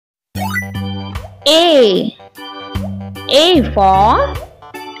A. A for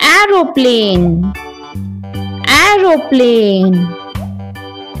aeroplane. Aeroplane.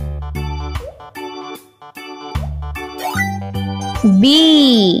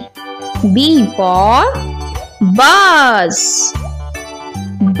 B. B for bus.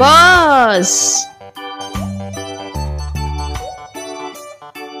 Bus.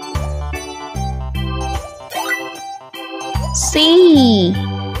 C.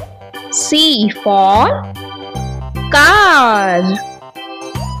 C for car.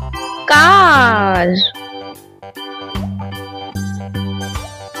 Car.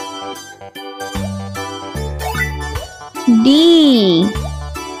 D.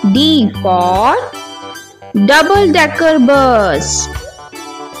 D for double-decker bus.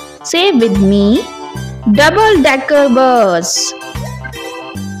 Say with me, double-decker bus.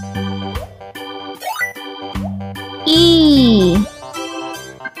 E.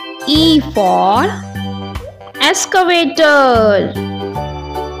 E for excavator.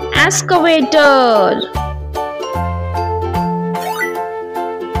 Excavator.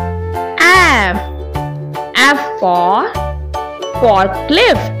 F. F for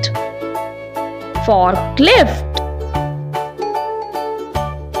forklift. Forklift.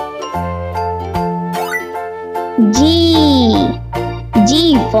 G.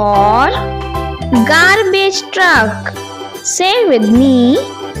 G for garbage truck. Say with me,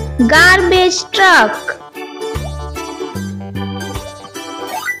 garbage truck.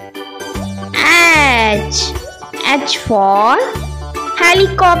 H. H for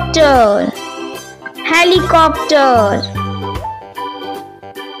helicopter. Helicopter.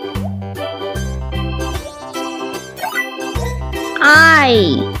 I.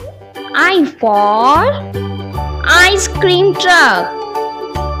 I for ice cream truck.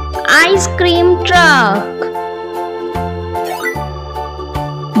 Ice cream truck.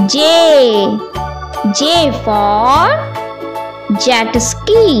 J. J for jet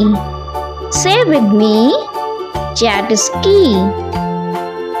ski. Say with me, jet ski.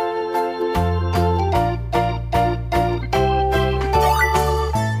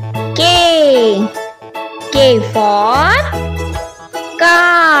 K. K for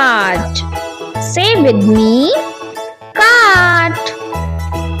cart. Say with me, cart.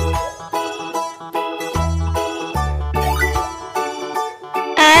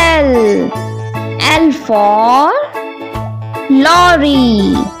 L. L for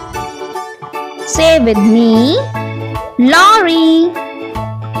lorry. Say with me, lorry.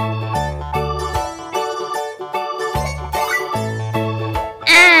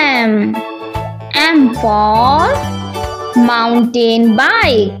 M. M for mountain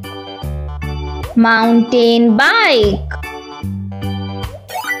bike. Mountain bike.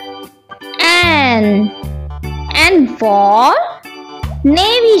 N. N for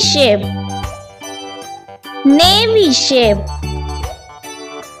navy ship. Navy ship.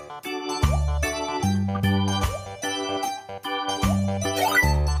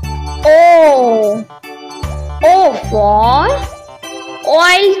 O. O for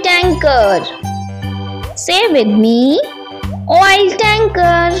oil tanker. Say with me, oil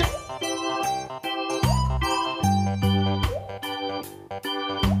tanker.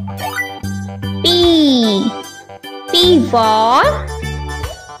 P. P for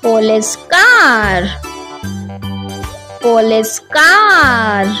police car. Police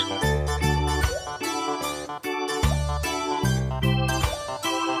car.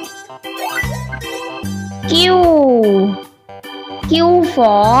 Q. Q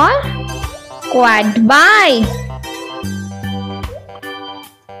for quad bike.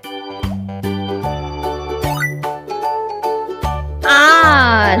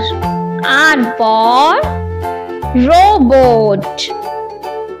 R. R for robot.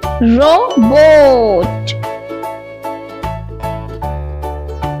 Robot.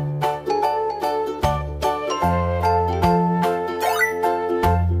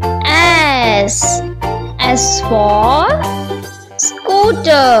 S. S for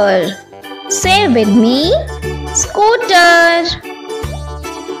scooter. Say with me, scooter.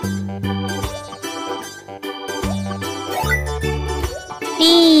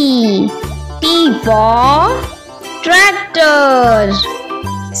 T. T for tractor.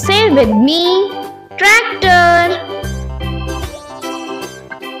 Say with me, tractor.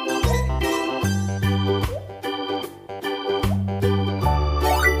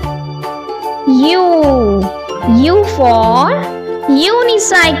 U. U for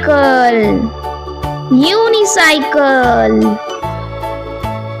unicycle. Unicycle.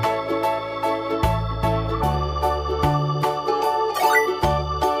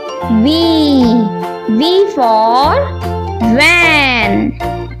 V. V for van.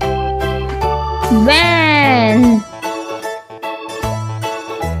 Van.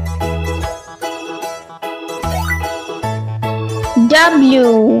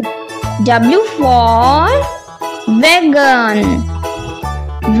 W. W for wagon.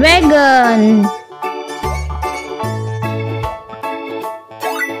 Wagon.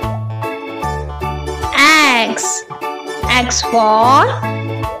 X. X for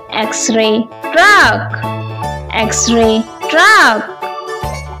X-ray truck. X-ray truck.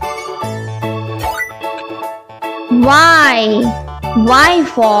 Y. Y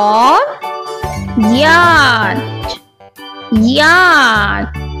for yacht.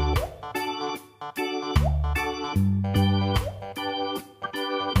 Yacht.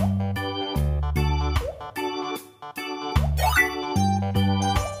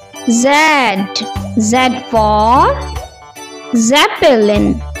 Z. Z for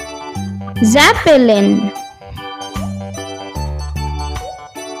Zeppelin. Zeppelin.